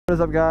What is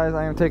up, guys?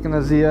 I am taking the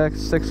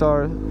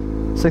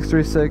ZX6R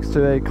 636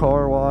 to a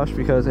car wash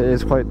because it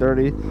is quite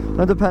dirty.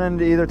 I'm depending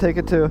to either take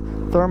it to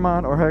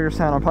Thurmont or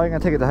Hagerstown. I'm probably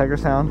going to take it to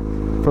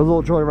Hagerstown for a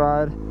little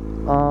joyride.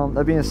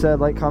 That being said,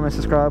 like, comment,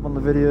 subscribe on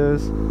the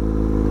videos.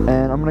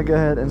 And I'm going to go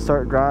ahead and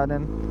start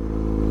riding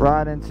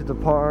to the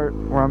part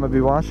where I'm going to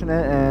be washing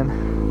it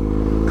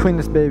and clean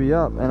this baby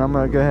up. And I'm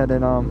going to go ahead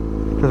and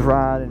just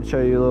ride and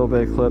show you a little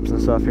bit of clips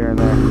and stuff here and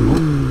there.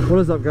 What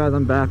is up, guys?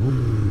 I'm back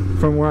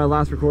from where I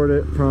last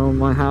recorded, from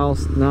my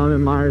house. Now I'm in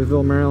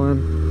Myersville,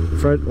 Maryland.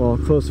 Well,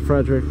 close to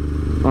Frederick,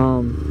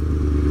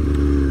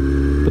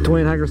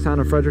 between Hagerstown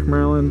and Frederick,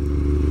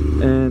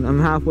 Maryland, and I'm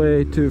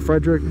halfway to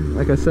Frederick,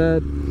 like I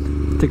said,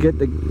 to get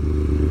the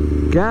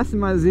gas in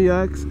my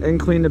ZX and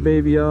clean the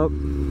baby up.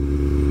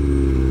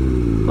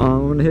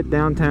 I'm gonna hit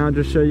downtown,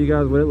 just show you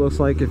guys what it looks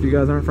like if you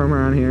guys aren't from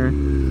around here.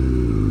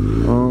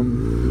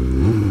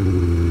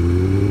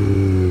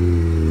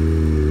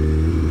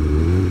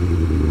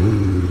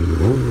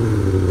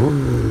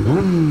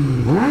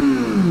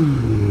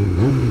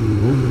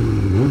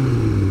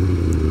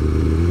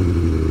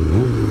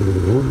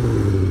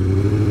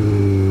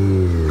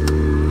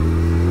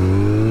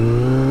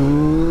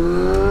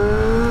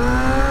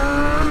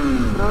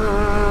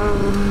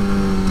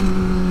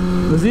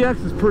 The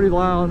ZX is pretty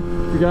loud,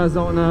 if you guys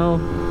don't know,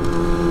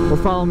 or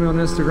follow me on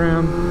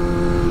Instagram.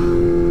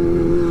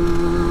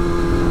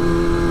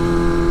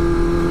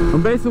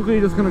 I'm basically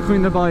just going to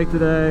clean the bike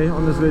today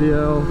on this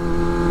video,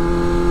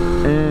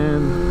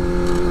 and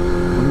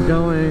I'm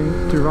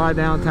going to ride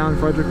downtown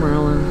Frederick,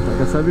 Maryland,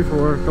 like I said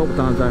before, a couple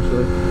times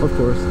actually, of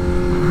course.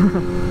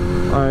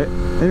 Alright,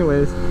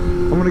 anyways,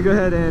 I'm going to go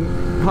ahead and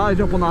probably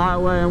jump on the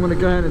highway. I'm going to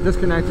go ahead and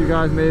disconnect you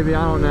guys maybe,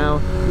 I don't know.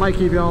 Might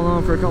keep y'all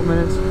alone for a couple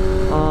minutes.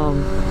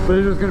 But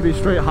it's just going to be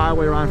straight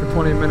highway ride for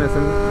 20 minutes,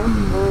 and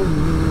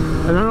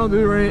I don't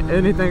do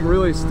anything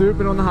really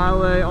stupid on the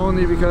highway,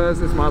 only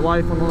because it's my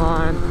life on the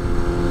line.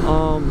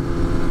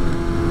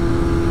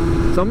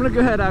 So I'm going to go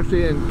ahead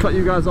actually and cut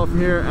you guys off from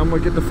here. I'm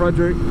going to get to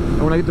Frederick,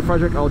 and when I get to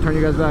Frederick, I'll turn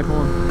you guys back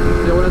on.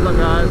 Yo, what is up,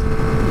 guys?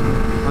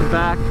 I'm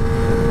back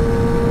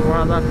where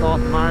I left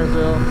off in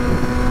Myersville,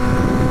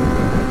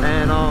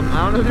 and I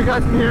don't know if you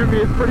guys can hear me.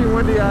 It's pretty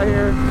windy out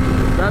here.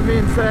 That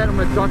being said, I'm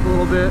going to duck a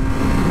little bit.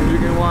 You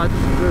can watch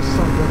this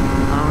something,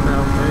 I don't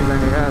know, anything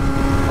I guess.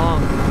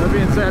 That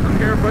being said, I'm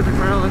here in Frederick,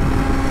 Maryland.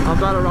 I'm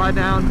about to ride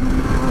downtown,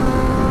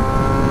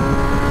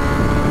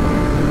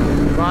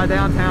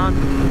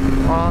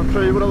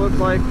 show you what it looks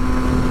like,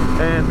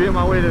 and be on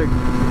my way to the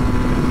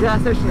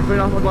gas station to clean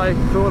off my bike,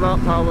 fill it up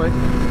probably.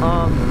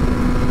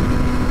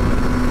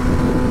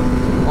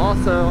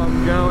 Also,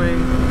 I'm going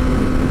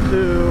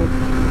to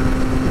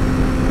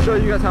show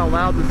you guys how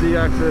loud the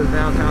ZX is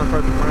downtown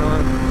Frederick,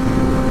 Maryland.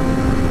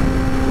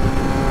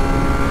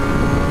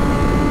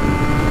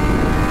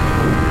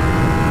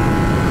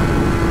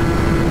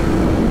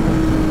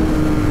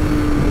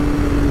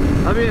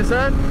 That being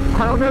said,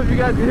 I don't know if you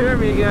guys can hear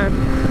me again,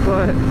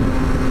 but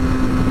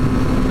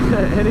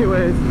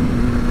anyways,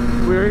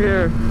 we're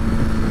here.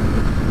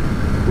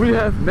 We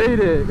have made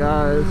it,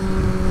 guys.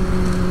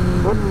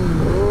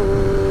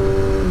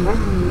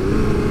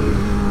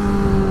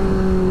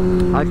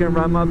 I can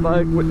ride my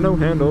bike with no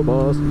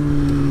handlebars.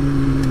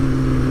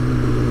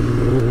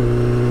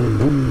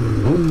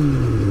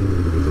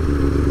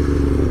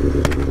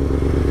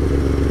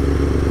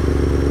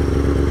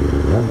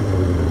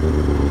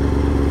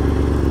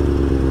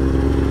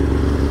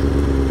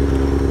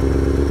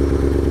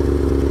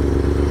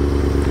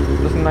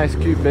 Nice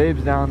cute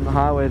babes down the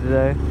highway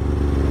today.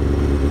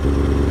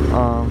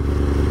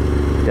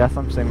 Yes,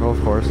 I'm single,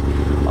 of course.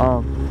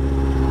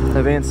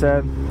 That being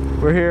said,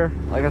 we're here,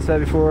 like I said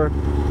before,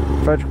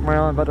 Frederick,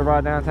 Maryland, about to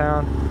ride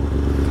downtown.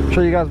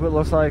 Show you guys what it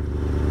looks like,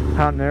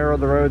 how narrow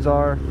the roads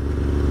are.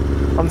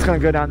 I'm just gonna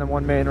go down the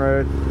one main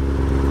road.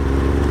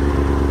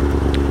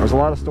 There's a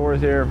lot of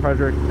stores here in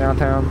Frederick,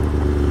 downtown.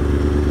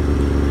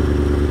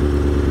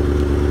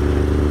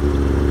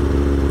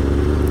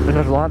 And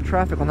there's a lot of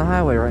traffic on the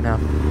highway right now.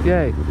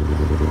 Yay.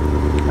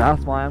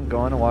 That's why I'm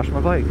going to wash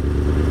my bike.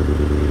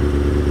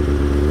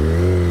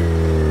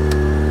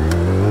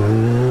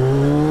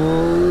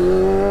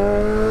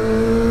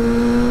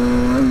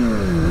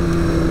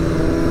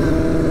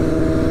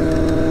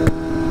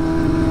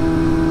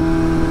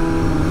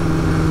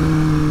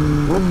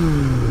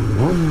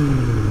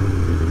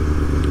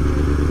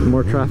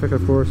 More traffic,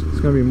 of course. It's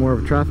going to be more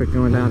of traffic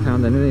going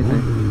downtown than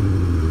anything.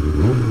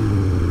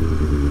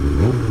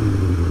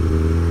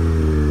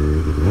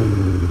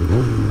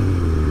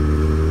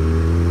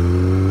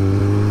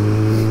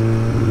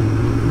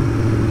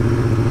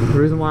 The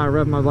reason why I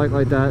rev my bike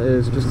like that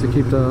is just to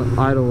keep the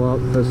idle up,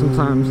 because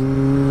sometimes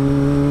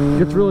it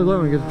gets really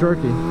low and gets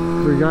jerky.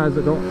 For you guys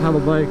that don't have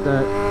a bike,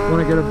 that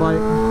want to get a bike,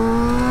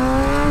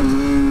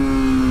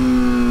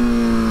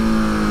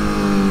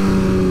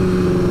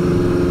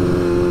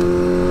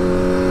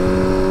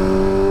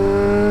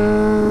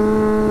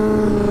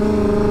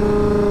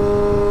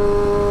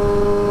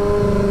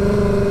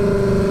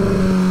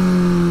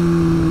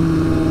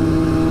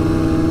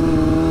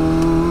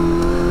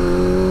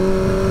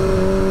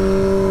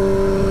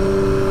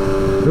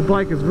 the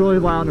bike is really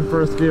loud in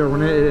first gear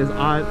when it is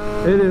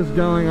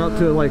going up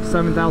to like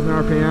 7,000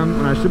 RPM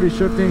when I should be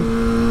shifting,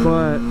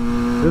 but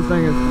this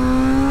thing is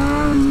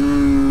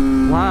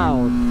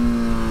loud.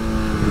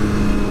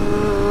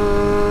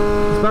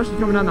 Especially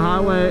coming down the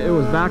highway, it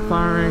was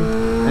backfiring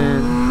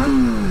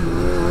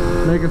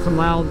and making some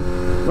loud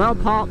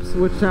pops,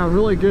 which sound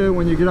really good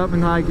when you get up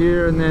in high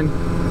gear and then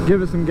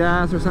give it some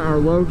gas or something, or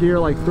low gear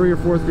like third or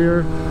fourth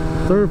gear,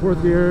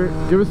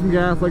 give it some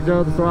gas, let go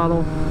of the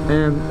throttle,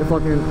 and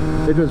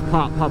it just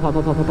pop.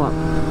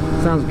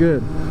 Sounds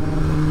good.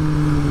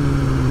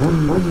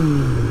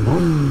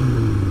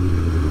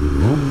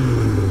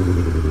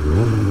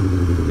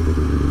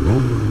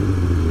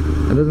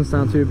 It doesn't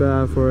sound too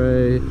bad for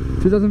a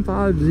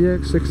 2005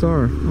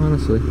 ZX6R,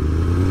 honestly.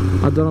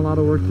 I've done a lot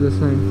of work to this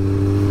thing.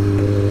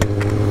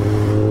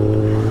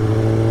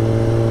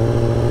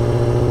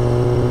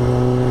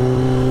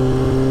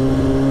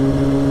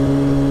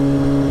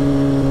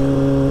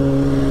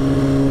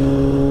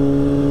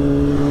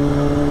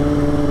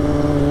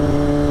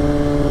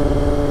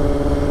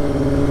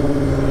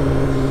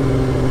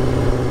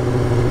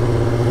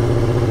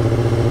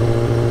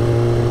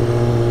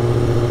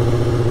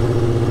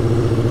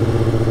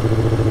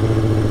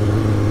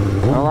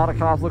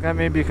 Cops look at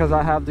me because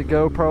I have the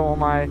GoPro on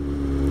my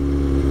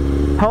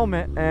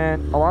helmet,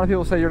 and a lot of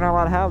people say you're not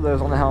allowed to have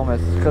those on the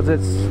helmets because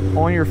it's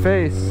on your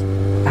face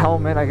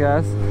helmet, I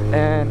guess,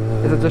 and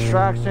it's a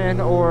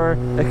distraction, or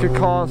it could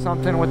cause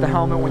something with the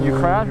helmet when you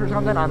crash or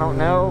something. I don't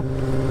know.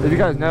 If you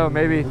guys know,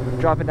 maybe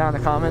drop it down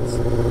in the comments.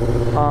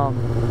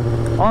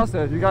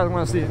 Also, if you guys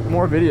want to see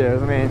more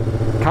videos, I mean,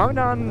 comment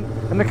down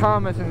in the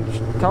comments and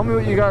tell me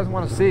what you guys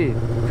want to see,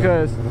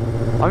 because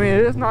I mean,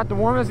 it is not the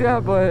warmest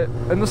yet, but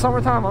in the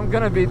summertime, I'm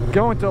going to be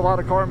going to a lot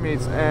of car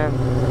meets and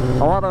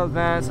a lot of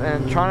events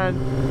and trying to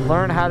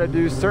learn how to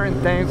do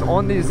certain things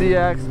on the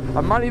ZX.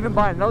 I might even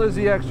buy another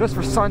ZX just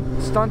for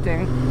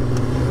stunting.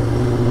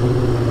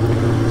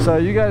 So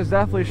you guys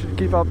definitely should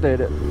keep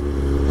updated.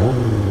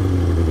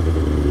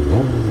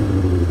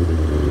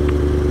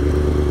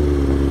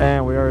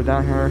 And we are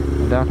down here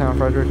in downtown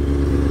Frederick.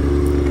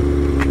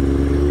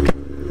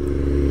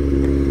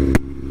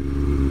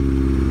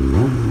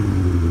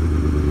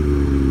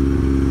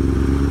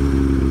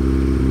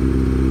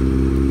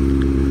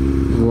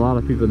 A lot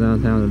of people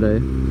downtown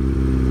today.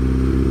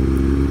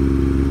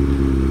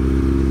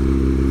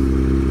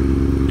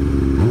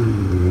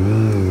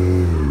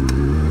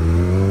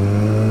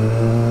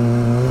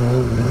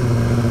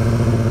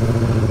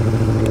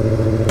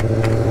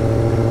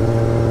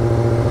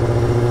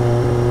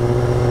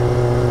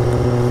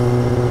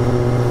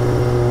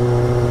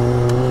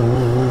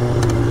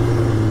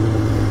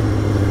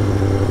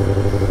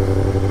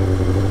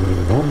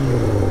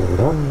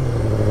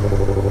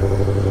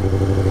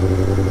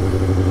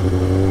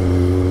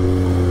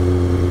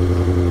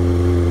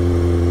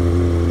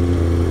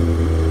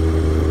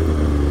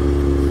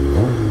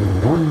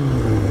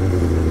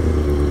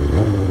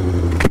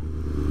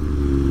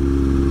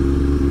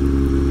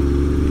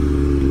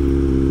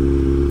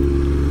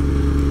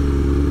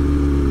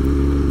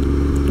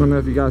 I don't know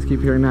if you guys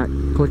keep hearing that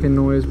clicking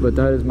noise, but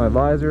that is my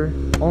visor,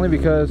 only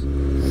because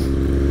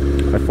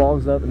it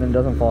fogs up and then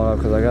doesn't fog up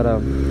because I got a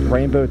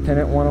rainbow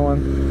tinted one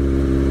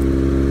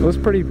on. It was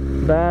pretty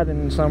bad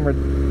in summer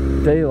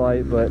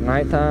daylight, but at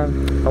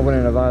nighttime I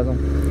wouldn't advise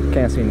them.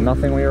 Can't see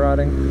nothing when you're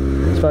riding,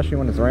 especially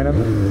when it's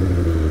raining.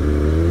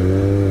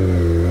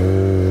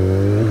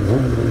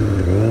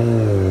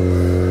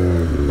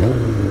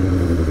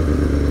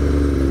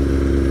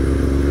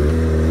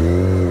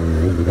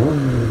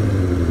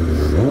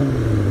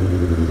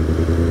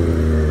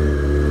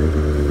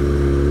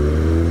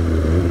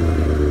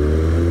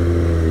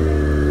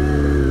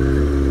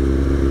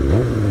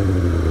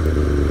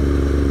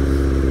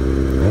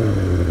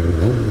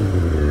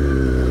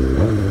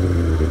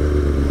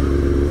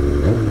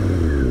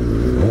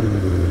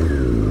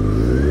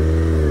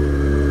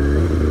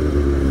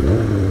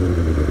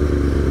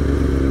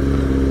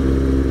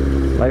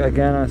 Like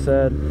again, I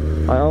said,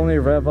 I only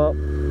rev up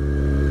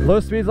low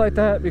speeds like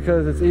that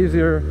because it's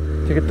easier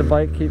to get the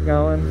bike keep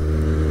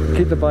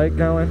the bike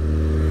going.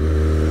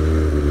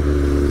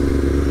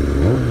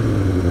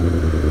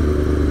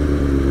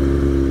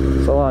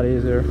 It's a lot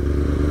easier.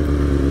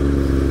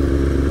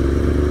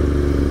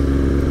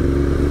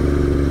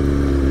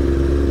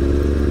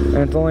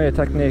 And it's only a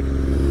technique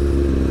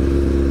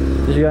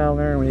that you gotta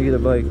learn when you get a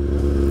bike,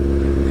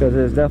 because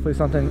it's definitely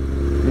something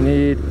you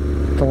need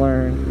to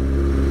learn.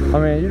 I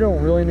mean, you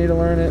don't really need to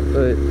learn it,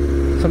 but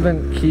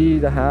something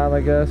key to have,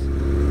 I guess.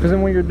 Because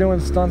then when you're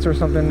doing stunts or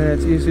something, then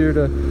it's easier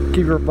to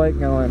keep your bike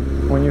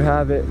going when you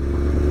have it,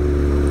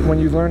 when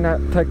you learn that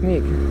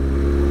technique.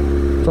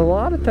 So a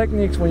lot of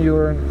techniques when you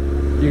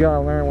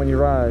gotta learn when you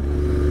ride.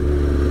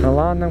 And a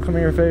lot of them come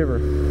in your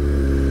favor.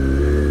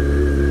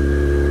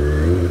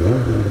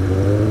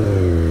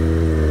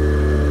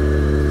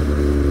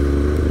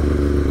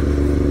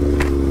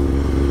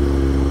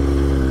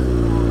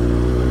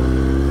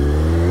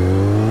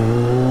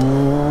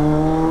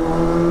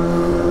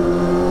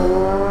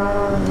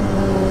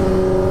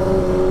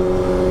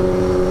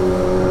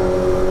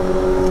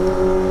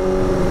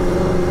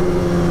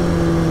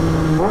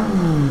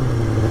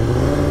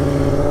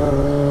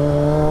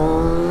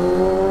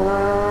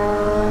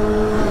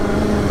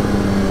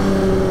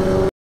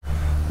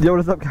 Yo, what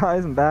is up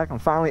guys? I'm back. I'm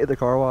finally at the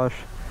car wash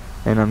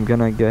and I'm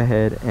gonna go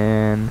ahead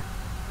and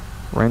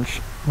wrench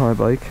my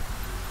bike.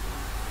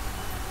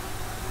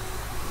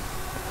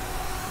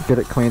 Get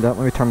it cleaned up.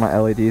 Let me turn my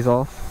LEDs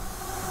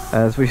off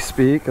as we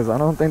speak because I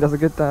don't think that's a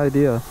good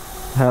idea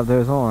to have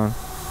those on.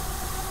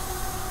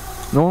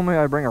 Normally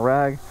I bring a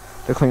rag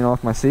to clean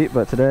off my seat,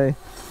 but today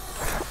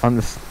I'm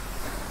just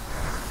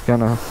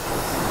gonna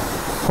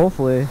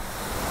hopefully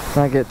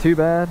not get too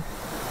bad,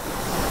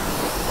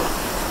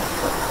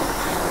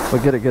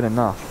 but get it good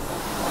enough.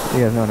 You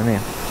guys know what I mean.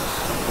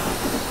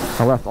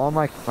 I left all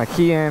my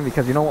key in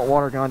because you don't want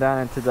water going down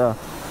into the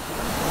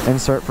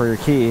insert for your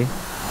key.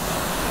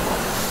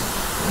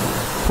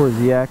 Poor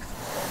ZX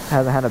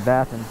hasn't had a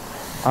bath in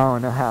I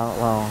don't know how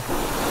long.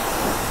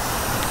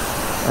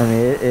 I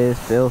mean, it is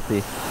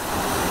filthy.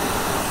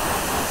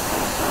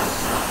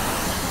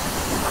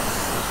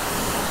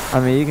 I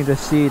mean, you can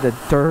just see the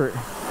dirt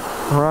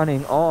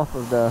running off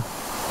of the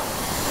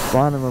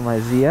bottom of my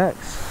ZX.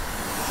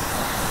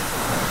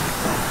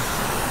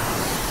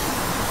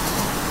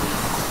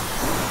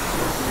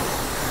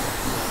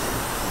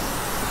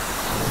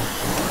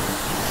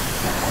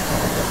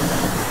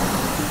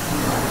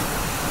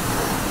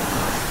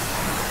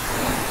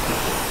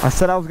 I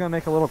said I was gonna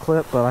make a little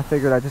clip, but I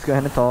figured I'd just go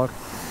ahead and talk.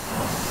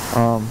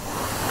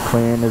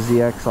 Clean the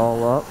ZX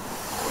all up.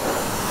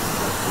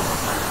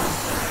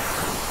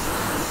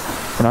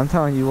 And I'm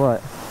telling you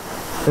what,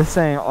 this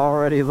thing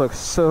already looks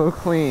so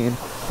clean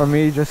from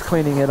me just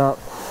cleaning it up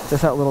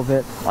just that little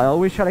bit. I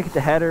always try to get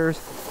the headers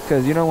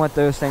because you don't want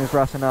those things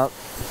rusting up.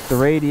 The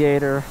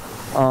radiator,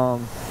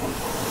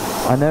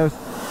 I know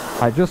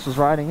I just was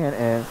riding it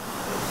and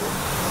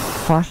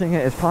washing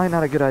it is probably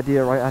not a good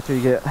idea right after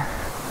you get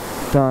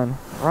done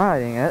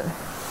riding it,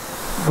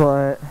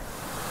 but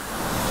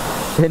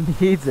it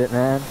needs it,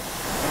 man.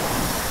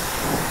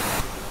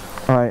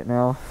 Alright,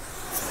 now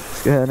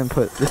let's go ahead and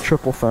put the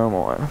triple foam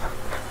on.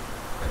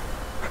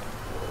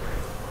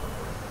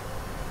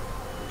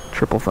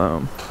 Triple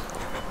foam.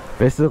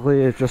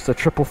 Basically, it's just a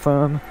triple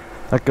foam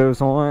that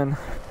goes on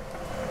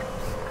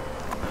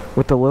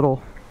with the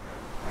little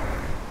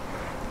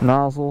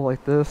nozzle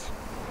like this.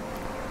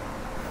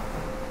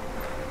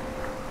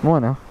 Come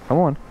on now, come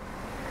on.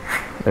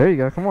 There you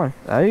go, come on.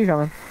 There you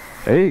coming.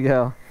 There you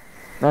go.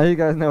 Now you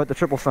guys know what the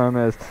triple foam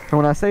is. And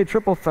when I say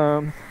triple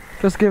foam,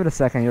 just give it a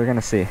second, you're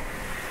gonna see.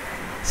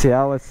 See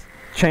how it's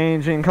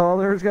changing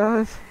colors,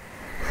 guys?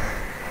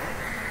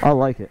 I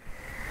like it.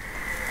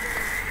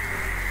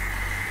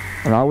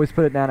 And I always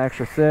put it down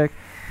extra thick.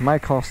 It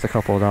might cost a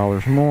couple of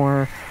dollars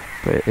more,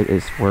 but it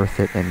is worth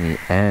it in the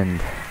end.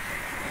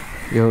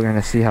 You're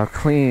gonna see how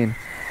clean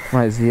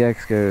my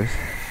ZX goes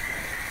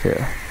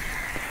too.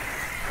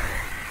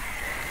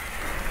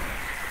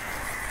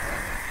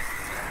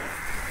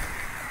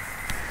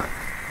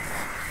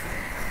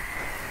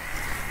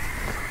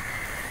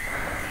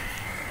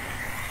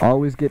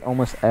 Always get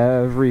almost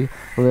every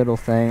little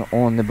thing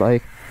on the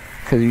bike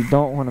because you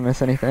don't want to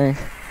miss anything,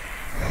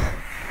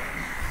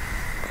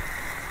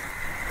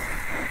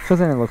 because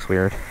then it looks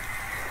weird.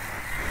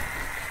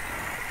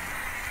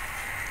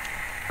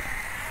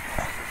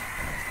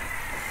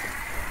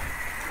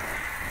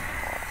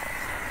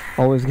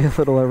 Always get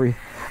little every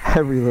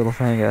little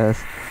thing, guys.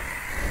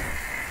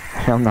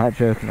 I'm not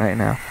joking right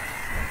now.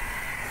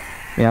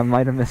 Yeah, I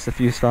might have missed a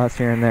few spots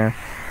here and there,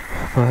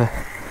 but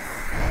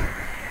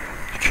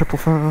triple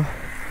foam,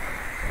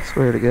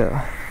 swear to go.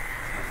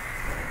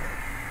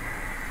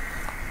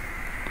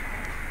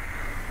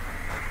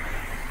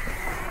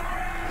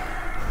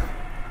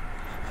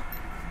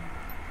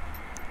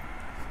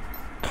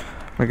 I'm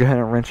gonna go ahead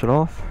and wrench it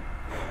off.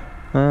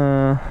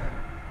 Normally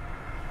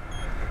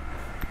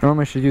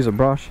I should use a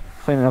brush,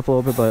 clean it up a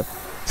little bit, but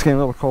it's getting a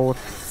little cold,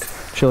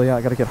 chilly out.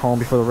 I gotta get home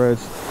before the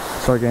roads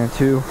start getting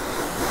too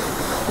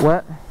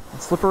wet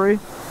and slippery.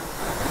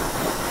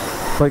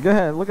 But go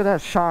ahead, look at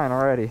that shine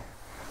already.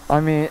 I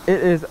mean,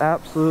 it is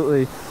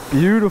absolutely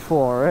beautiful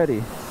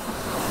already.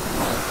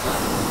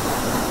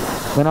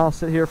 Then I'll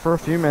sit here for a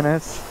few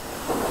minutes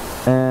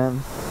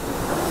and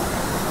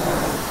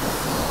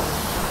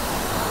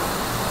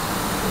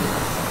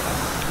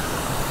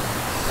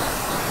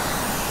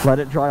let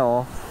it dry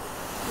off.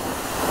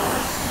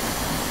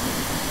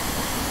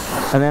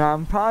 And then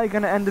I'm probably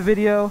gonna end the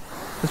video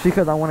just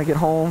because I want to get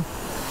home.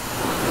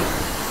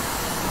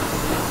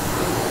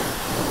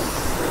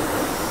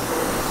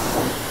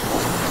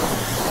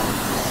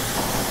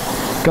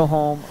 Go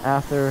home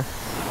after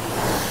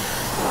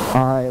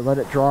I let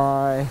it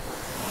dry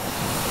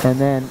and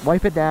then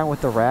wipe it down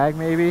with the rag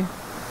maybe.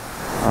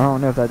 I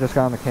don't know if that just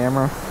got on the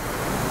camera.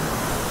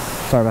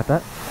 Sorry about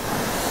that.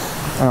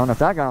 I don't know if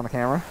that got on the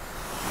camera.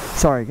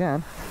 Sorry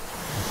again.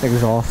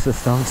 Exhaust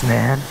systems,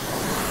 man.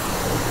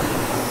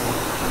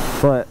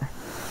 But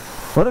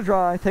let it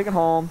dry, take it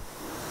home,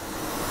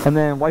 and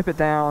then wipe it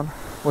down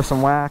with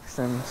some wax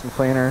and some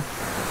cleaner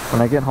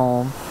when I get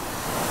home.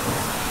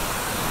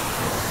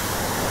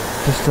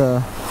 Just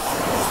to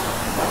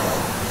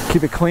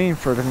keep it clean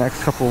for the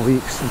next couple of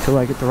weeks until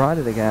I get to ride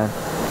it again.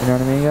 You know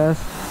what I mean, guys?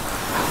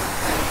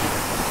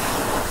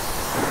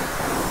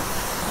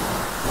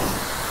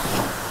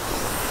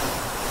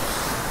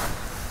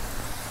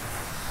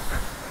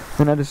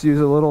 and I just use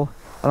a little,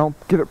 I don't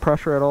give it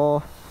pressure at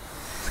all.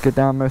 Just get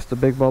down most of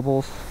the big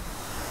bubbles.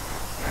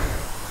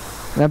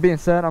 And that being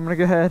said, I'm gonna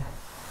go ahead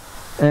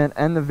and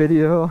end the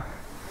video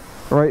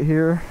right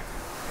here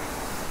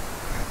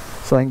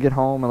so I can get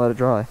home and let it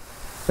dry.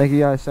 Thank you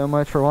guys so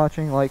much for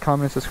watching. Like,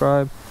 comment,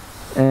 subscribe,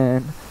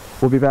 and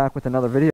we'll be back with another video.